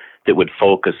itself that would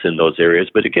focus in those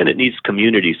areas. But again, it needs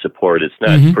community support. It's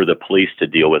not for the police to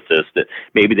deal with this, that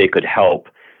maybe they could help,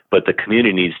 but the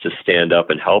community needs to stand up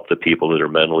and help the people that are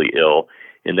mentally ill.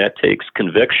 And that takes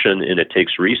conviction and it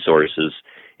takes resources.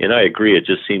 And I agree, it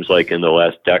just seems like in the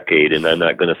last decade, and I'm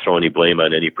not going to throw any blame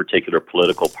on any particular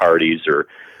political parties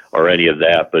or any of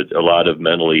that, but a lot of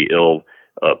mentally ill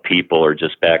people are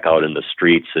just back out in the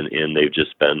streets, and they've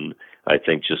just been, I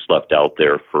think, just left out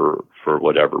there for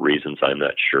whatever reasons, I'm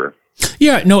not sure.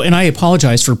 Yeah, no, and I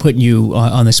apologize for putting you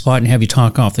on the spot and have you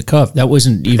talk off the cuff. That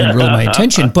wasn't even really my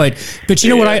intention. But you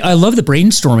know what? I love the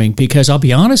brainstorming because I'll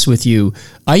be honest with you,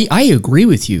 I agree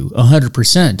with you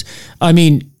 100%. I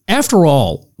mean, after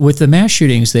all, with the mass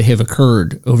shootings that have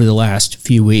occurred over the last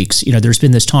few weeks, there's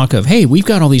been this talk of, hey, we've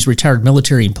got all these retired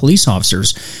military and police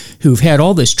officers who've had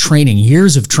all this training,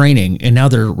 years of training, and now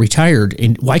they're retired.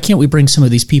 And why can't we bring some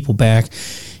of these people back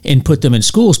and put them in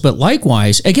schools? But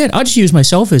likewise, again, I'll just use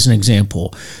myself as an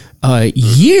example.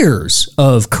 years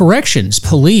of corrections,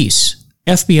 police,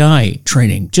 FBI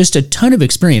training, just a ton of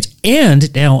experience.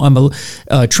 And now I'm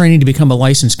training to become a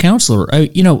licensed counselor.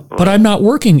 But I'm not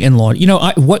working in law.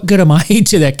 What good am I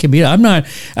to that community?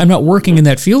 I'm not working in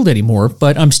that field anymore,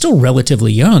 but I'm still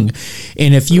relatively young.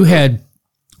 And if you had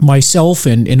myself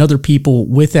and other people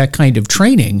with that kind of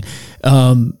training,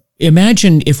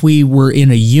 imagine if we were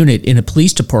in a unit in a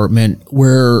police department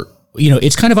where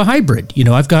it's kind of a hybrid.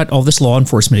 I've got all this law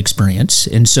enforcement experience,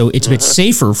 and so it's a bit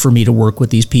safer for me to work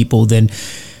with these people than,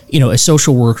 a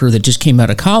social worker that just came out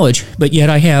of college, but yet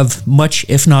I have much,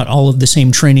 if not all of the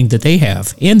same training that they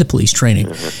have and the police training.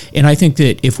 And I think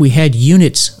that if we had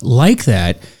units like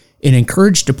that and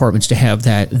encourage departments to have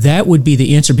that, that would be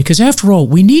the answer. Because after all,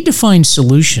 we need to find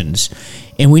solutions,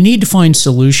 and we need to find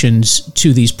solutions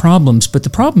to these problems. But the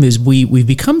problem is we've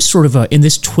become sort of in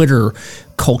this Twitter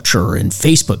culture and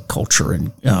Facebook culture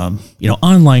and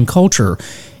online culture.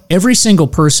 Every single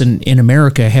person in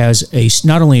America has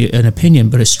not only an opinion,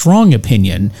 but a strong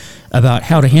opinion about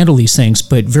how to handle these things,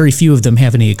 but very few of them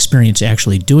have any experience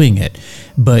actually doing it.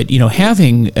 But,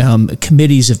 having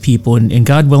committees of people, and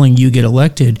God willing you get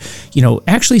elected,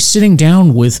 actually sitting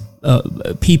down with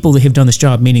people that have done this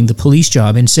job, meaning the police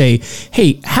job, and say,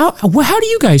 hey, how do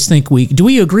you guys think do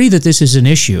we agree that this is an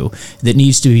issue that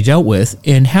needs to be dealt with,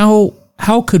 and how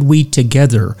could we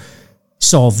together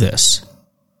solve this?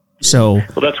 Well,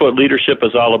 that's what leadership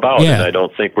is all about, yeah. And I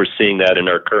don't think we're seeing that in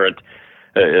our current,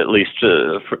 at least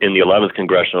in the 11th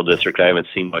Congressional District. I haven't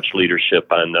seen much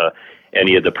leadership on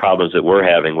any of the problems that we're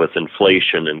having with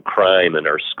inflation and crime in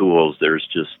our schools. There's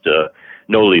just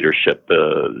no leadership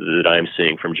that I'm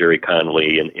seeing from Jerry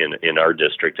Connolly in our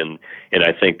district, and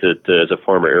I think that as a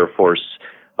former Air Force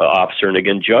officer and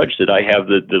again judge, that I have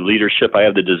the leadership, I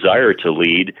have the desire to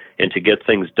lead and to get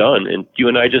things done. And you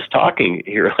and I just talking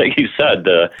here, like you said,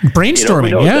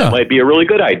 brainstorming, that might be a really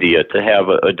good idea to have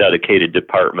a dedicated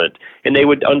department, and they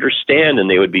would understand and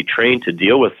they would be trained to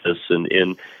deal with this.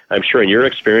 And I'm sure in your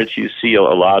experience, you see a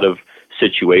lot of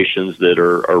situations that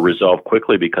are resolved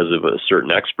quickly because of a certain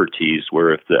expertise,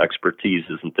 where if the expertise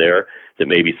isn't there, that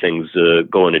maybe things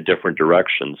go in a different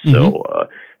direction. So,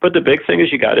 but the big thing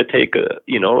is you got to take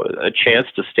a chance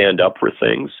to stand up for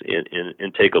things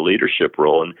and take a leadership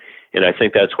role. And I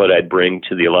think that's what I'd bring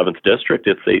to the 11th District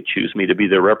if they choose me to be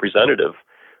their representative.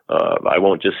 I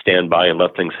won't just stand by and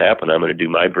let things happen. I'm going to do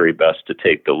my very best to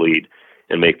take the lead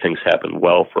and make things happen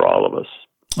well for all of us.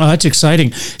 Oh, that's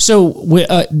exciting. So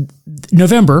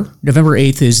November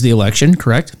 8th is the election,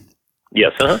 correct?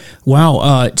 Yes,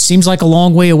 Wow, it seems like a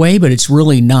long way away, but it's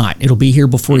really not. It'll be here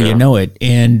before you know it.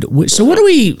 And so what are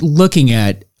we looking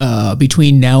at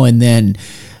between now and then?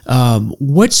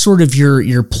 What's sort of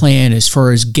your plan as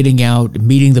far as getting out,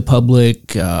 meeting the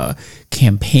public,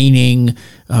 campaigning?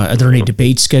 Are there any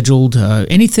debates scheduled?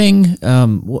 Anything?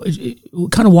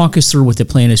 Kind of walk us through what the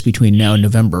plan is between now and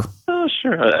November. Oh,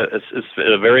 sure. It's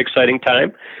a very exciting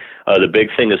time. The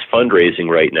big thing is fundraising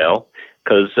right now.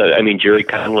 Because, Jerry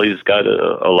Connolly's got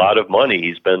a lot of money.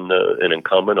 He's been an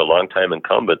incumbent, a long-time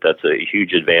incumbent. That's a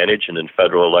huge advantage. And in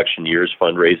federal election years,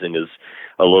 fundraising is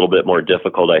a little bit more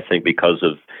difficult, I think, because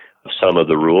of some of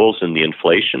the rules, and the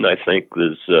inflation, I think,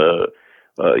 is,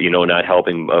 not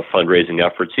helping fundraising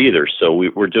efforts either. So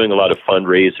we're doing a lot of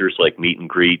fundraisers like meet and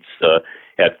greets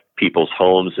at people's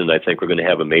homes. And I think we're going to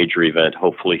have a major event,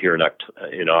 hopefully here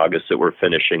in August, that we're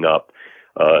finishing up.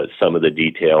 Some of the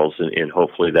details, and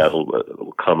hopefully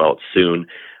that'll come out soon.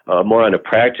 More on a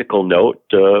practical note,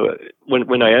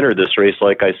 when I entered this race,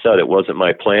 like I said, it wasn't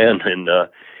my plan, and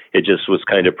it just was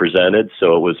kind of presented.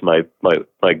 So it was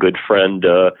my good friend,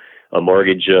 a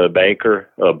mortgage banker,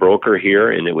 a broker here,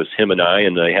 and it was him and I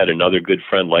had another good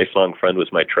friend, lifelong friend,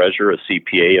 was my treasurer, a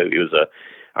CPA. He was a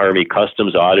Army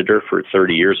Customs auditor for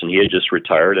 30 years, and he had just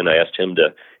retired, and I asked him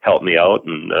to help me out,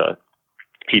 and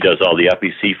he does all the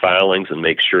FEC filings and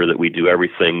makes sure that we do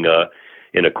everything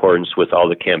in accordance with all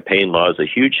the campaign laws, a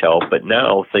huge help. But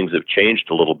now things have changed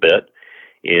a little bit,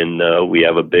 and we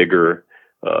have a bigger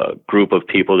group of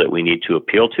people that we need to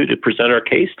appeal to present our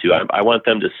case to. I want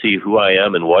them to see who I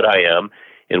am and what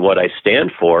I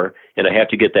stand for, and I have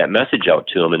to get that message out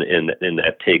to them, and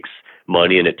that takes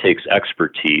money and it takes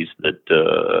expertise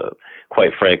that,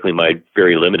 quite frankly, my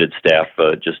very limited staff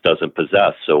just doesn't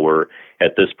possess. So we're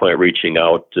at this point reaching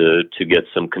out to get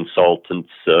some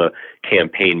consultants,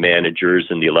 campaign managers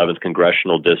in the 11th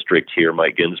Congressional District here.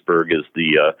 Mike Ginsburg is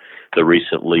the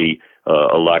recently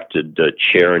elected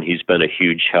chair, and he's been a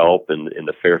huge help in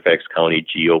the Fairfax County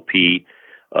GOP.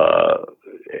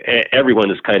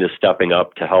 Everyone is kind of stepping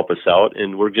up to help us out,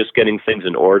 and we're just getting things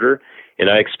in order. And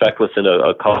I expect within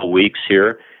a couple weeks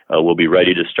here, we'll be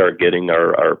ready to start getting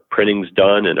our printings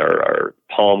done and our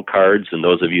palm cards. And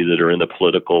those of you that are in the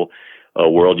political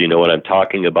world, you know what I'm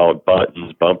talking about,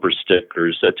 buttons, bumper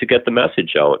stickers, to get the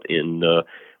message out.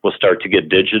 We'll start to get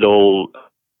digital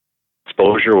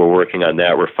exposure. We're working on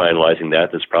that. We're finalizing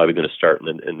that. That's probably going to start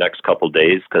in the next couple of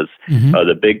days, because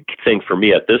the big thing for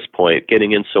me at this point,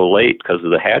 getting in so late because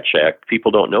of the Hatch Act,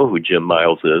 people don't know who Jim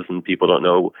Myles is, and people don't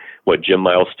know what Jim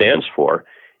Myles stands for.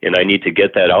 And I need to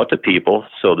get that out to people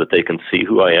so that they can see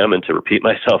who I am, and to repeat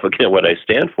myself again, what I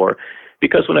stand for.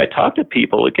 Because when I talk to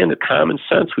people, again, the common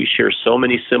sense, we share so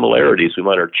many similarities. We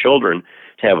want our children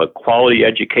to have a quality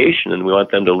education, and we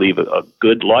want them to lead a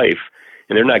good life.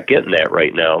 And they're not getting that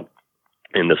right now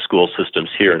in the school systems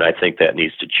here, and I think that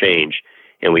needs to change.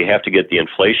 And we have to get the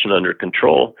inflation under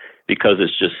control, because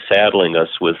it's just saddling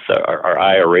us with our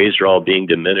IRAs are all being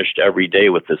diminished every day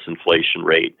with this inflation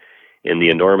rate, and the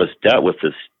enormous debt with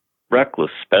this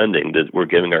reckless spending that we're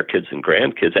giving our kids and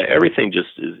grandkids. Everything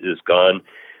just is gone.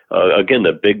 Again,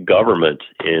 the big government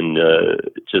in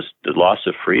just the loss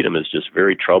of freedom is just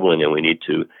very troubling, and we need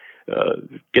to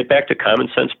get back to common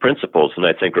sense principles. And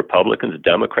I think Republicans,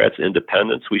 Democrats,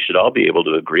 Independents, we should all be able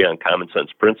to agree on common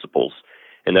sense principles.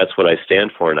 And that's what I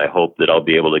stand for, and I hope that I'll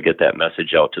be able to get that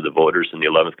message out to the voters in the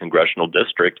 11th Congressional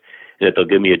District, and that they'll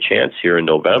give me a chance here in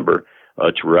November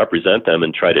to represent them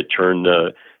and try to turn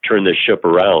this ship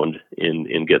around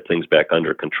and get things back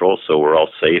under control, so we're all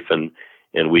safe and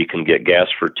we can get gas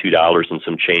for $2 and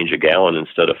some change a gallon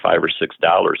instead of $5 or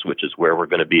 $6, which is where we're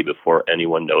going to be before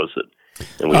anyone knows it.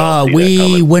 And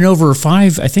we went over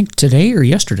 $5, I think, today or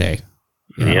yesterday.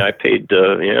 Yeah, I paid.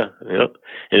 And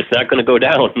it's not going to go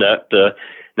down.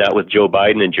 Not with Joe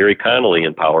Biden and Jerry Connolly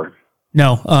in power.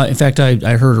 No, in fact, I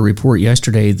heard a report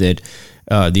yesterday that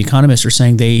the economists are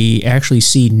saying they actually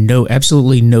see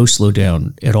absolutely no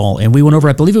slowdown at all. And we went over,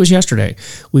 I believe it was yesterday,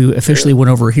 we officially went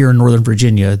over here in Northern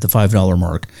Virginia at the $5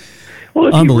 mark. Well,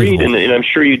 if you read, and I'm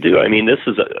sure you do, I mean, this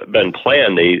has been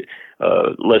planned. They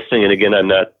listening, and again, I'm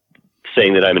not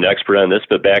saying that I'm an expert on this,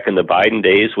 but back in the Biden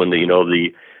days when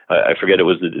I forget, it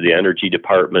was the energy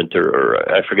department or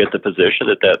I forget the position,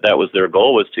 that was their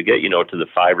goal, was to get, to the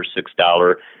 $5 or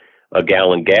 $6 a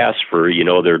gallon gas for,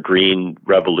 their green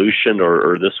revolution,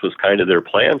 or this was kind of their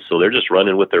plan. So they're just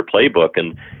running with their playbook,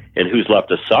 and who's left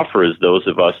to suffer is those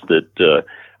of us that,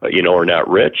 are not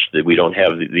rich, that we don't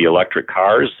have the electric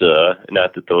cars,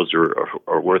 not that those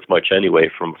are worth much anyway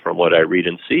from what I read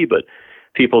and see, but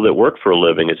people that work for a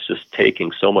living, it's just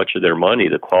taking so much of their money.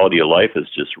 The quality of life is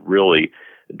just really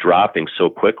dropping so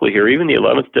quickly here. Even the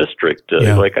 11th district,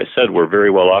 like I said, we're very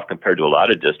well off compared to a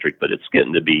lot of districts, but it's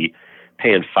getting to be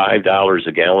paying $5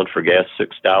 a gallon for gas,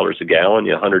 $6 a gallon,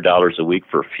 $100 a week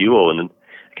for fuel. And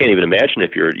I can't even imagine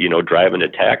if you're, driving a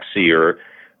taxi or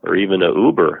even an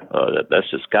Uber. That's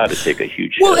just got to take a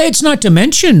huge hit. Well, it's not to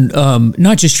mention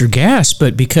not just your gas,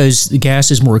 but because the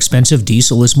gas is more expensive,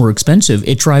 diesel is more expensive,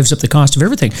 it drives up the cost of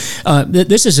everything.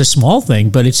 This is a small thing,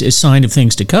 but it's a sign of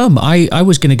things to come. I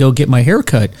was going to go get my hair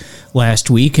cut last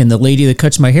week, and the lady that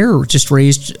cuts my hair just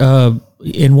raised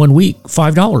in 1 week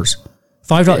 $5.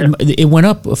 $5. It went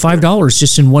up $5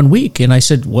 just in 1 week, and I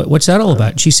said, "What's that all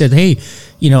about?" And she said, "Hey,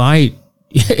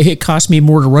 it cost me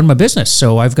more to run my business,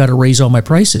 so I've got to raise all my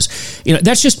prices."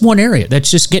 That's just one area. That's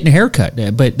just getting a haircut,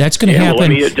 but that's going to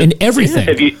happen in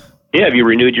everything. Have you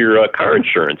renewed your car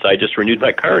insurance? I just renewed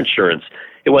my car insurance.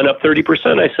 It went up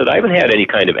 30%. I said, I haven't had any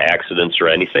kind of accidents or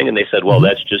anything, and they said, well,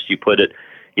 that's just you put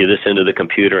this into the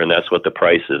computer, and that's what the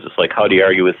price is. It's like, how do you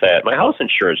argue with that? My house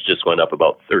insurance just went up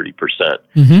about 30%.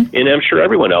 And I'm sure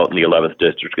everyone out in the 11th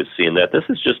district is seeing that. This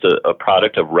is just a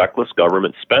product of reckless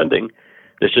government spending.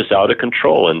 It's just out of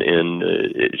control, and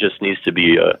it just needs to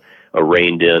be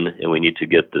reined in, and we need to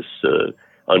get this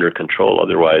under control.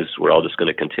 Otherwise, we're all just going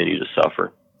to continue to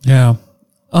suffer. Yeah,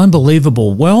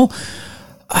 unbelievable. Well,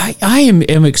 I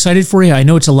am excited for you. I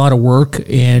know it's a lot of work,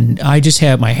 and I just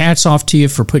have my hats off to you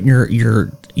for putting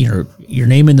your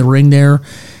name in the ring there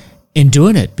and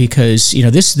doing it, because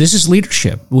this is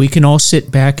leadership. We can all sit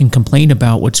back and complain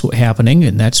about what's happening,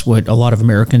 and that's what a lot of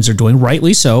Americans are doing,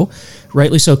 rightly so,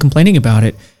 complaining about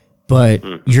it. But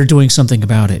you're doing something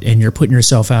about it, and you're putting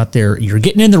yourself out there. You're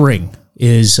getting in the ring.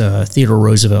 Is Theodore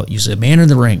Roosevelt used to say, man in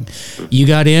the ring. You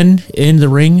got in the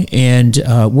ring, and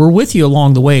we're with you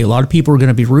along the way. A lot of people are going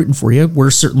to be rooting for you. We're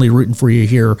certainly rooting for you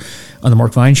here on the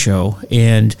Mark Vine Show,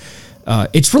 and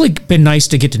it's really been nice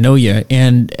to get to know you,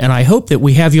 and I hope that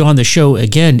we have you on the show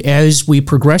again as we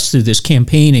progress through this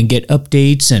campaign and get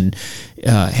updates and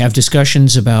have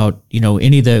discussions about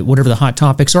any of whatever the hot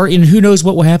topics are, and who knows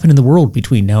what will happen in the world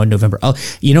between now and November.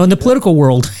 In the political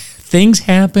world, things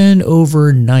happen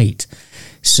overnight.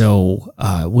 So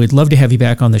we'd love to have you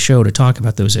back on the show to talk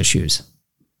about those issues.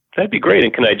 That'd be great.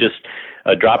 And can I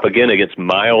just drop again against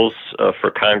Myles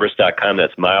for Congress.com?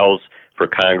 That's Myles for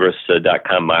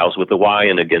Congress.com, Myles with a Y.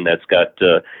 And again, that's got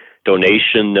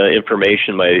donation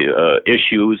information, my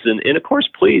issues. And of course,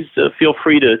 please feel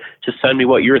free to send me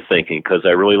what you're thinking, because I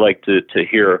really like to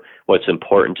hear what's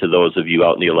important to those of you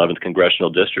out in the 11th Congressional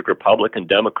District, Republican,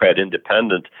 Democrat,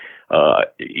 Independent.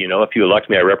 If you elect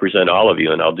me, I represent all of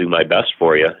you, and I'll do my best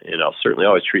for you. And I'll certainly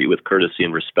always treat you with courtesy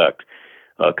and respect,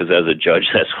 because as a judge,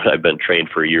 that's what I've been trained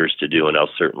for years to do, and I'll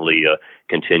certainly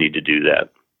continue to do that.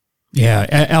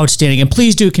 Yeah, outstanding. And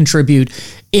please do contribute.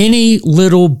 Any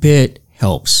little bit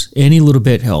helps. Any little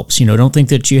bit helps. Don't think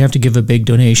that you have to give a big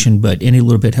donation, but any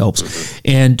little bit helps. Mm-hmm.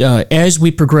 And as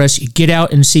we progress, get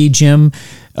out and see Jim.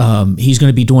 He's going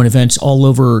to be doing events all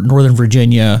over Northern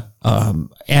Virginia,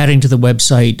 adding to the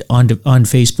website on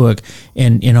Facebook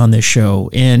and on this show.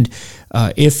 And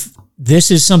if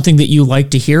this is something that you like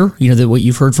to hear, that what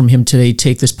you've heard from him today,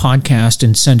 take this podcast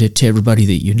and send it to everybody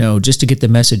that you know, just to get the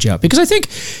message out. Because I think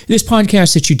this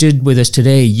podcast that you did with us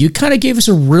today, you kind of gave us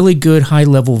a really good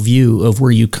high-level view of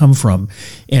where you come from,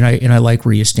 and I like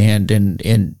where you stand.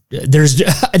 And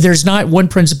there's not one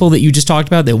principle that you just talked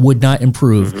about that would not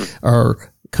improve our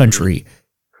country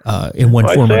in one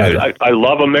form or another. I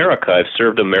love America. I've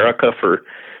served America for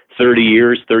 30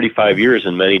 years, 35 years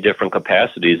in many different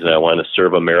capacities, and I want to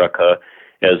serve America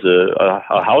as a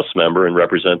House member and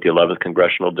represent the 11th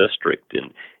Congressional District.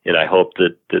 And I hope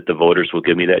that the voters will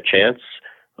give me that chance,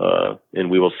 and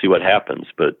we will see what happens.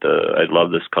 But I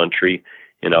love this country,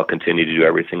 and I'll continue to do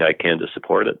everything I can to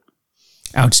support it.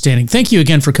 Outstanding. Thank you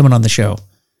again for coming on the show.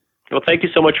 Well, thank you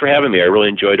so much for having me. I really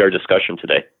enjoyed our discussion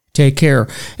today. Take care.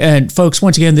 And folks,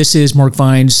 once again, this is Mark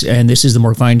Vines, and this is the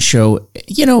Mark Vines Show.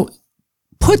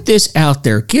 Put this out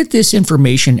there. Get this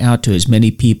information out to as many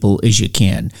people as you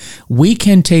can. We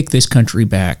can take this country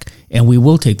back, and we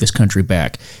will take this country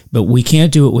back, but we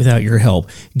can't do it without your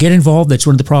help. Get involved. That's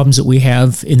one of the problems that we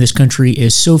have in this country,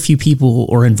 is so few people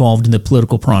are involved in the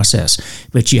political process.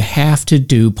 But you have to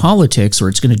do politics, or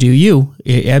it's going to do you.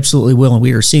 It absolutely will, and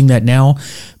we are seeing that now.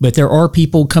 But there are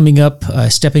people coming up,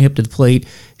 stepping up to the plate,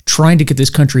 trying to get this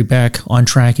country back on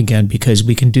track again, because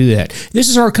we can do that. This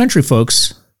is our country,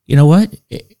 folks. You know what?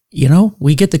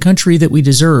 We get the country that we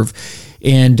deserve,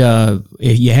 and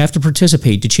you have to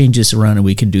participate to change this around, and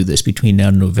we can do this between now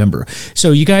and November.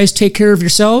 So you guys take care of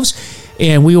yourselves,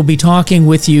 and we will be talking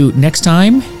with you next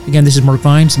time. Again, this is Mark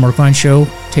Vines, The Mark Vines Show.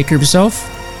 Take care of yourself.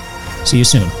 See you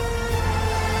soon.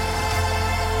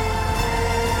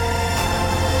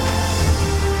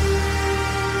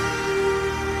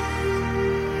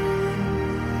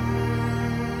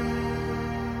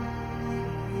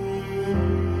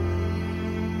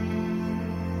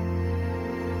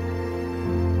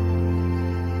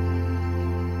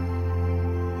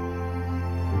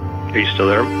 Are you still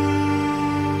there?